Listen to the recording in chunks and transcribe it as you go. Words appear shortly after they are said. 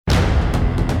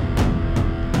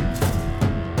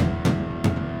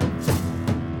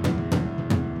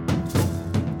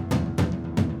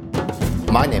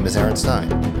My name is Aaron Stein,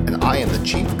 and I am the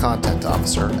Chief Content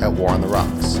Officer at War on the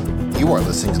Rocks. You are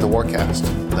listening to the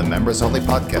WarCast, the members-only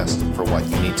podcast for what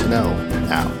you need to know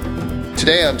now.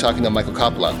 Today I'm talking to Michael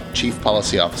Koplow, Chief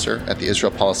Policy Officer at the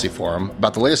Israel Policy Forum,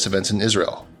 about the latest events in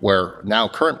Israel, where now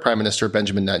current Prime Minister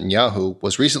Benjamin Netanyahu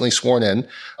was recently sworn in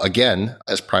again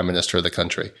as Prime Minister of the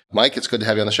country. Mike, it's good to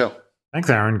have you on the show. Thanks,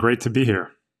 Aaron. Great to be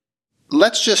here.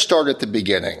 Let's just start at the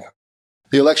beginning.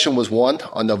 The election was won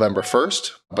on November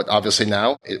 1st, but obviously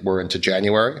now we're into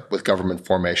January with government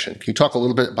formation. Can you talk a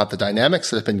little bit about the dynamics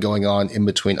that have been going on in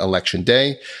between Election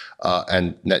Day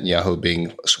and Netanyahu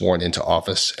being sworn into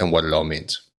office and what it all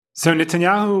means? So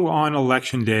Netanyahu on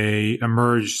Election Day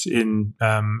emerged in,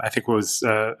 I think was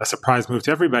a surprise move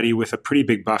to everybody with a pretty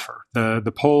big buffer.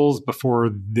 The polls before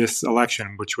this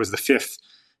election, which was the fifth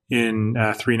in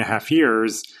 3.5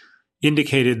 years,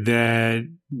 indicated that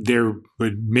there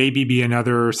would maybe be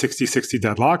another 60-60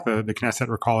 deadlock. The Knesset,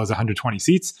 recall, is 120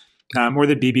 seats, or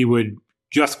that Bibi would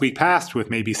just squeak past with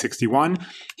maybe 61.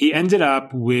 He ended up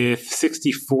with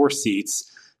 64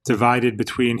 seats divided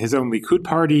between his own Likud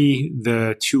party,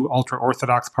 the two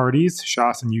ultra-Orthodox parties,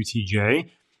 Shas and UTJ,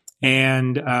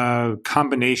 and a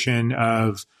combination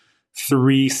of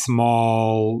three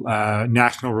small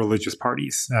national religious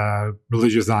parties,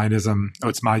 Religious Zionism,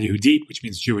 Otzma Yehudit, which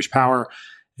means Jewish power,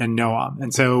 and Noam.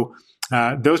 And so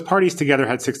those parties together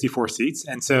had 64 seats.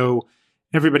 And so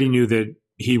everybody knew that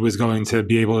he was going to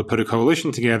be able to put a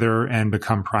coalition together and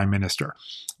become prime minister.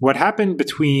 What happened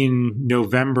between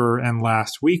November and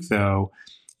last week, though,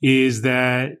 is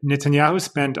that Netanyahu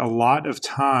spent a lot of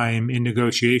time in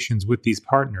negotiations with these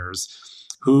partners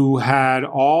who had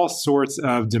all sorts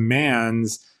of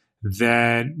demands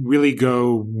that really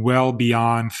go well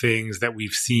beyond things that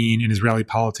we've seen in Israeli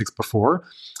politics before.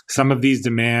 Some of these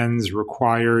demands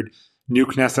required new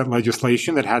Knesset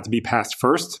legislation that had to be passed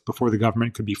first before the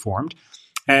government could be formed.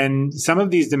 And some of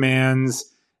these demands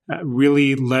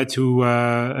really led to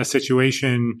a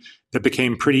situation that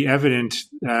became pretty evident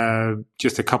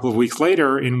just a couple of weeks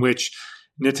later, in which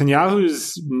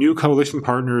Netanyahu's new coalition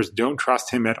partners don't trust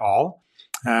him at all.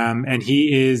 And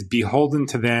he is beholden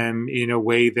to them in a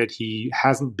way that he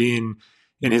hasn't been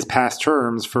in his past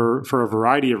terms for a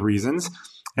variety of reasons.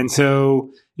 And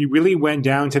so he really went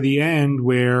down to the end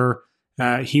where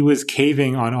he was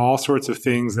caving on all sorts of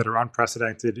things that are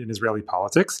unprecedented in Israeli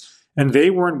politics. And they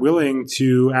weren't willing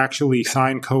to actually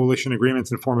sign coalition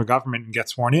agreements and form a government and get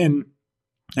sworn in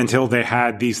until they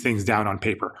had these things down on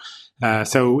paper.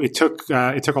 So it took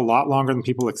a lot longer than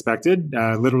people expected.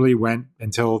 Literally went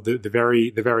until the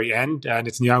very end.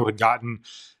 Netanyahu had gotten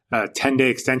a 10-day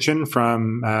extension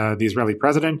from the Israeli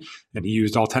president, and he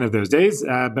used all 10 of those days.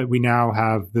 But we now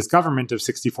have this government of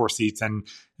 64 seats, and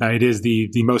it is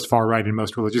the most far-right and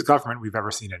most religious government we've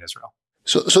ever seen in Israel.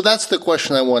 So that's the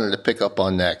question I wanted to pick up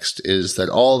on next, is that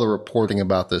all the reporting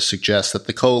about this suggests that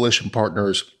the coalition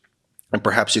partners, and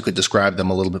perhaps you could describe them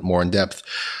a little bit more in depth,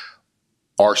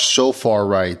 are so far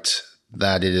right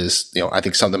that it is, I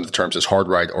think some of them the terms is hard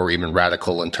right or even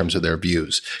radical in terms of their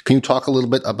views. Can you talk a little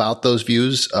bit about those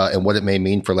views and what it may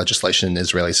mean for legislation in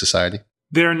Israeli society?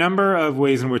 There are a number of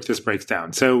ways in which this breaks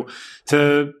down. So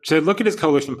to look at his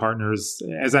coalition partners,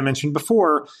 as I mentioned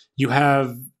before, you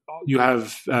have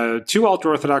two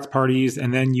ultra-Orthodox parties,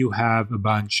 and then you have a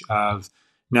bunch of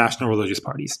national religious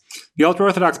parties. The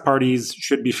ultra-Orthodox parties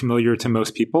should be familiar to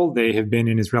most people. They have been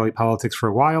in Israeli politics for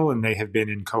a while, and they have been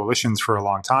in coalitions for a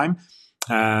long time.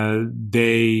 When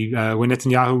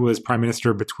Netanyahu was prime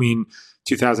minister between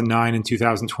 2009 and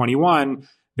 2021,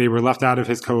 they were left out of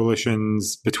his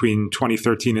coalitions between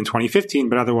 2013 and 2015,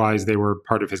 but otherwise they were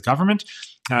part of his government.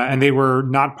 And they were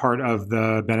not part of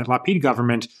the Bennett-Lapid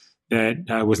government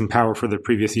that was in power for the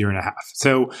previous year and a half.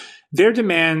 So their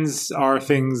demands are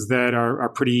things that are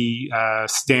pretty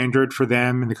standard for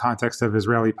them in the context of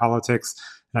Israeli politics.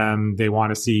 They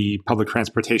want to see public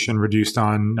transportation reduced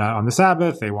on the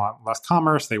Sabbath. They want less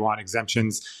commerce. They want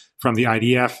exemptions from the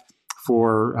IDF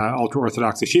for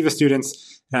ultra-Orthodox yeshiva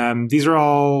students. These are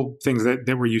all things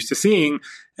that we're used to seeing.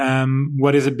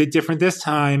 What is a bit different this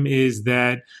time is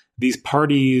that these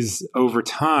parties over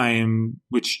time,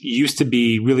 which used to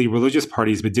be really religious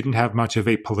parties but didn't have much of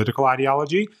a political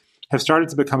ideology, have started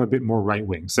to become a bit more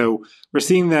right-wing. So we're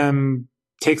seeing them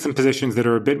take some positions that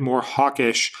are a bit more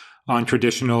hawkish on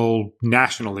traditional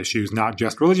national issues, not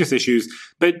just religious issues,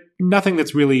 but nothing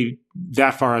that's really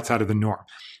that far outside of the norm.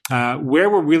 Where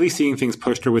we're really seeing things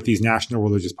pushed are with these national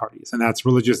religious parties, and that's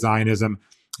Religious Zionism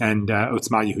and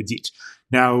Otzma Yehudit.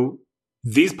 Now,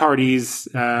 these parties,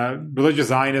 Religious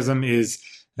Zionism is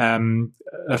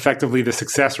effectively the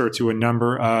successor to a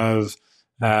number of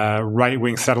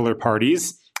right-wing settler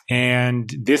parties,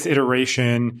 And this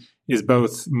iteration is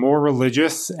both more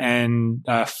religious and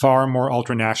far more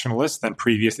ultranationalist than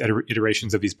previous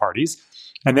iterations of these parties.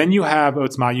 And then you have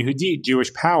Otzma Yehudit,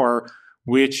 Jewish Power,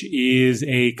 which is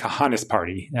a Kahanist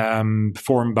party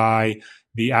formed by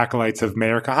the acolytes of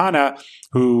Meir Kahana,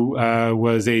 who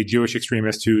was a Jewish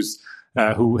extremist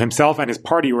who himself and his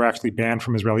party were actually banned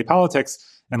from Israeli politics,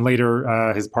 and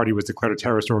later his party was declared a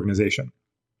terrorist organization.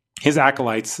 His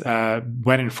acolytes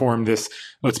went and formed this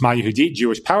Otzma Yehudit,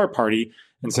 Jewish Power Party.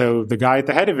 And so the guy at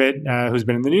the head of it, who's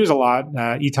been in the news a lot,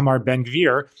 Itamar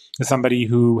Ben-Gvir, is somebody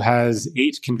who has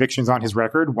 8 convictions on his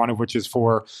record, one of which is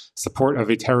for support of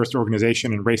a terrorist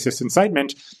organization and racist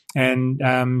incitement.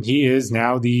 And he is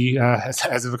now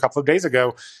as of a couple of days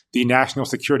ago, the national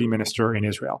security minister in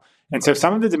Israel. And so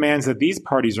some of the demands that these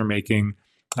parties are making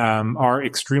are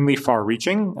extremely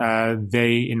far-reaching.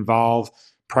 They involve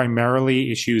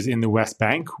primarily issues in the West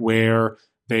Bank, where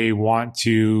they want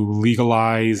to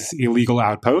legalize illegal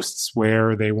outposts,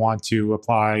 where they want to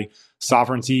apply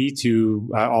sovereignty to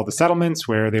all the settlements,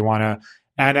 where they want to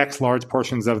annex large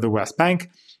portions of the West Bank.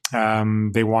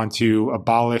 They want to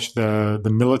abolish the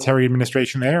military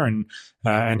administration there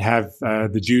and have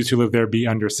the Jews who live there be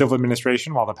under civil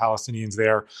administration, while the Palestinians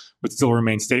there would still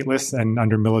remain stateless and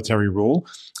under military rule.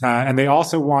 And they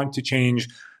also want to change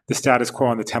the status quo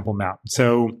on the Temple Mount.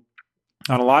 So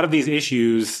on a lot of these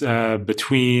issues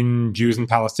between Jews and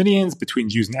Palestinians, between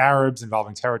Jews and Arabs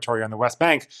involving territory on the West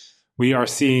Bank, we are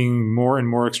seeing more and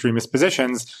more extremist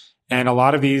positions. And a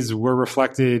lot of these were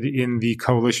reflected in the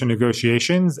coalition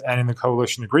negotiations and in the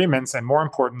coalition agreements, and more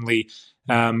importantly,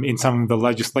 in some of the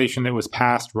legislation that was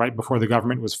passed right before the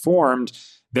government was formed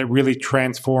that really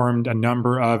transformed a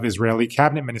number of Israeli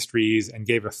cabinet ministries and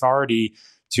gave authority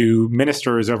to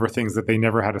ministers over things that they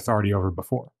never had authority over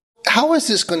before. How is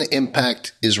this going to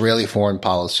impact Israeli foreign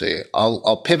policy?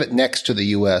 I'll pivot next to the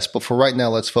U.S., but for right now,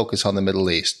 let's focus on the Middle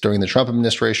East. During the Trump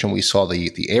administration, we saw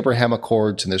the Abraham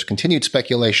Accords, and there's continued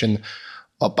speculation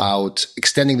about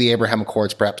extending the Abraham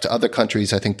Accords perhaps to other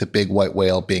countries, I think the big white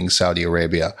whale being Saudi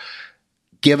Arabia.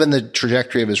 Given the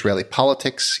trajectory of Israeli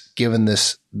politics, given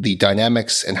the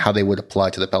dynamics and how they would apply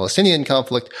to the Palestinian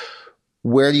conflict,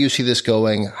 where do you see this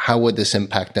going? How would this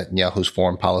impact Netanyahu's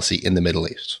foreign policy in the Middle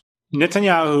East?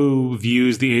 Netanyahu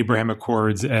views the Abraham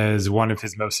Accords as one of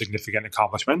his most significant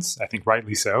accomplishments. I think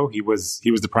rightly so. He was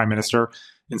the prime minister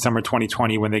in summer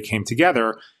 2020 when they came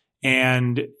together.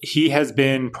 And he has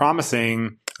been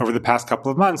promising over the past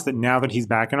couple of months that now that he's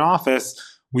back in office,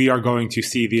 we are going to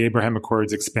see the Abraham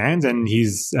Accords expand. And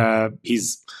he's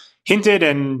hinted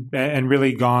and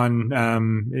really gone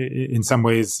in some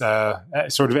ways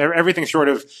sort of everything short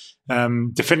of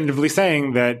definitively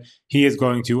saying that he is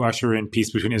going to usher in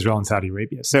peace between Israel and Saudi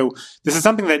Arabia. So this is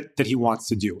something that he wants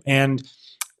to do. And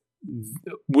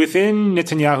within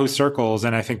Netanyahu circles,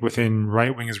 and I think within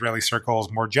right-wing Israeli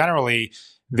circles more generally,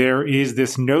 there is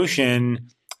this notion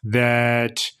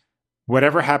that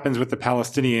whatever happens with the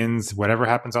Palestinians, whatever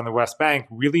happens on the West Bank,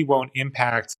 really won't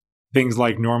impact things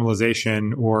like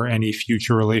normalization or any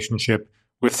future relationship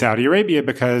with Saudi Arabia,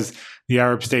 because the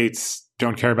Arab states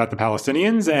don't care about the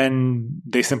Palestinians and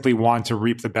they simply want to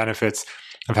reap the benefits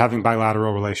of having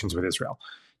bilateral relations with Israel.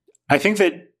 I think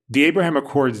that the Abraham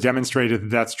Accords demonstrated that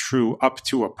that's true up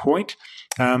to a point,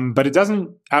 but it doesn't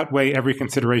outweigh every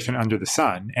consideration under the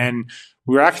sun. And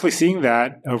we're actually seeing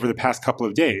that over the past couple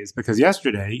of days, because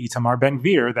yesterday, Itamar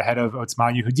Ben-Gvir, the head of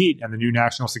Otzma Yehudit and the new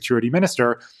national security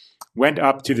minister, went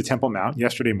up to the Temple Mount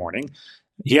yesterday morning.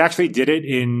 He actually did it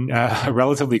in a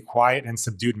relatively quiet and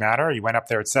subdued manner. He went up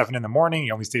there at 7 a.m. He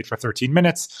only stayed for 13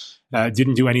 minutes,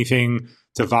 didn't do anything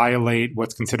to violate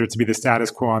what's considered to be the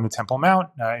status quo on the Temple Mount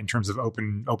in terms of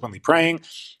openly praying.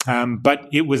 But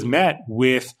it was met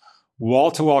with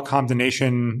wall-to-wall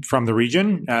condemnation from the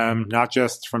region, not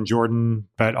just from Jordan,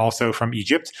 but also from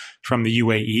Egypt, from the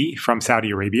UAE, from Saudi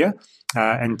Arabia.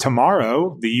 And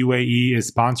tomorrow, the UAE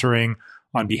is sponsoring,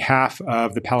 on behalf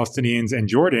of the Palestinians and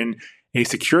Jordan, a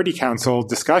Security Council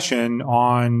discussion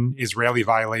on Israeli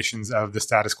violations of the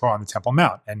status quo on the Temple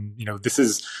Mount. And, this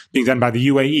is being done by the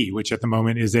UAE, which at the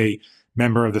moment is a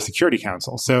member of the Security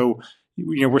Council. So,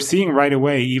 we're seeing right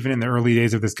away, even in the early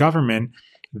days of this government,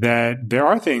 that there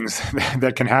are things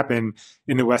that can happen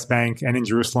in the West Bank and in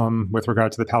Jerusalem with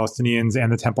regard to the Palestinians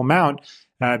and the Temple Mount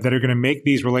that are going to make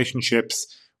these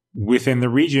relationships within the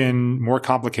region more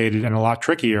complicated and a lot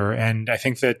trickier. And I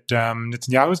think that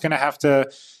Netanyahu is going to have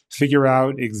to figure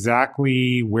out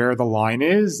exactly where the line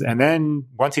is. And then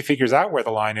once he figures out where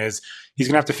the line is, he's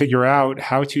going to have to figure out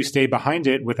how to stay behind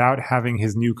it without having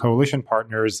his new coalition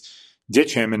partners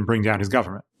ditch him and bring down his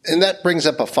government. And that brings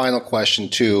up a final question,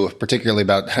 too, particularly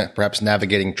about perhaps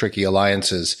navigating tricky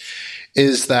alliances,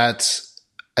 is that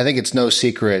I think it's no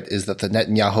secret is that the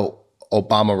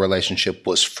Netanyahu-Obama relationship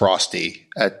was frosty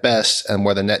at best, and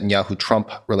where the Netanyahu-Trump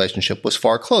relationship was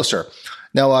far closer.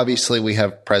 Now, obviously, we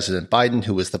have President Biden,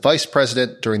 who was the vice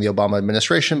president during the Obama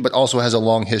administration, but also has a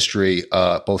long history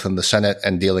both in the Senate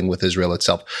and dealing with Israel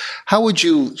itself. How would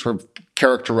you sort of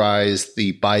characterize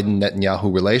the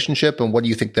Biden-Netanyahu relationship, and what do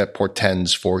you think that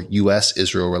portends for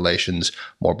U.S.-Israel relations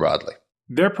more broadly?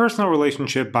 Their personal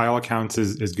relationship, by all accounts,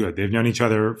 is good. They've known each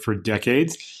other for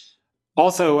decades.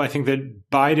 Also, I think that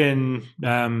Biden,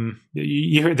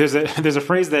 there's a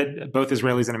phrase that both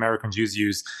Israelis and American Jews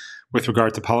use with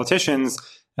regard to politicians,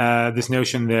 this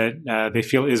notion that they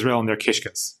feel Israel in their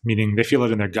kishkas, meaning they feel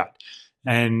it in their gut.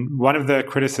 And one of the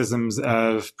criticisms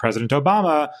of President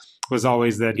Obama was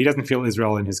always that he doesn't feel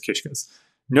Israel in his kishkas.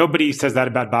 Nobody says that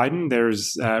about Biden.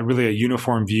 There's really a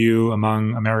uniform view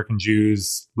among American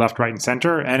Jews, left, right, and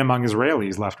center, and among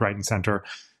Israelis, left, right, and center,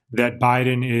 that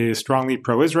Biden is strongly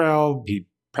pro-Israel. He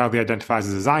proudly identifies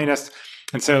as a Zionist.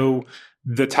 And so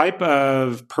the type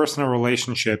of personal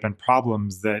relationship and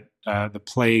problems that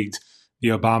plagued the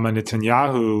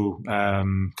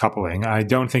Obama-Netanyahu coupling, I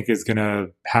don't think is going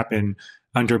to happen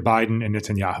under Biden and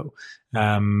Netanyahu,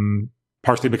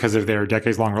 partially because of their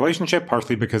decades-long relationship,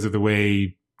 partially because of the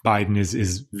way Biden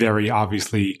is very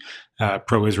obviously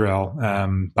pro-Israel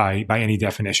by any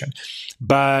definition.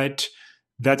 But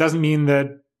that doesn't mean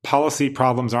that policy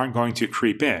problems aren't going to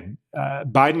creep in.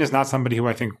 Biden is not somebody who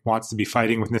I think wants to be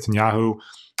fighting with Netanyahu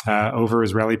over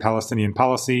Israeli-Palestinian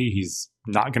policy. He's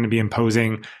not going to be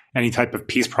imposing any type of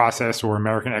peace process or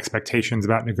American expectations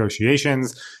about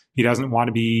negotiations. He doesn't want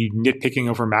to be nitpicking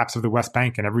over maps of the West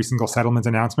Bank and every single settlement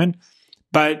announcement.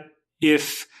 But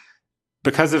if,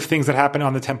 because of things that happen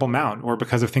on the Temple Mount or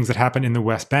because of things that happen in the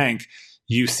West Bank,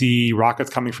 you see rockets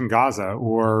coming from Gaza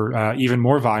or even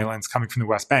more violence coming from the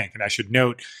West Bank. And I should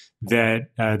note that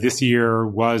this year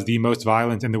was the most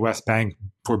violent in the West Bank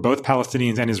for both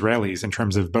Palestinians and Israelis in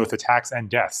terms of both attacks and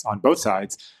deaths on both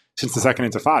sides since the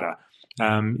Second Intifada.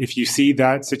 If you see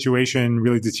that situation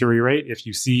really deteriorate, if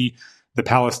you see the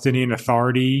Palestinian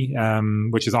Authority,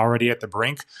 which is already at the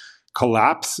brink,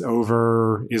 collapse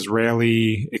over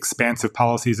Israeli expansive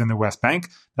policies in the West Bank,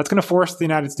 that's going to force the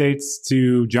United States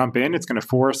to jump in. It's going to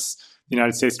force the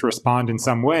United States to respond in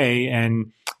some way.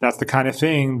 And that's the kind of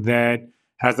thing that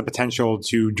has the potential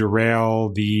to derail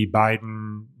the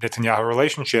Biden-Netanyahu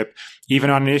relationship, even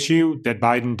on an issue that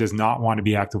Biden does not want to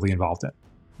be actively involved in.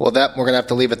 Well, we're going to have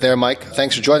to leave it there, Mike.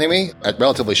 Thanks for joining me at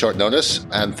relatively short notice,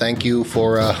 and thank you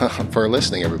for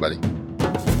listening, everybody.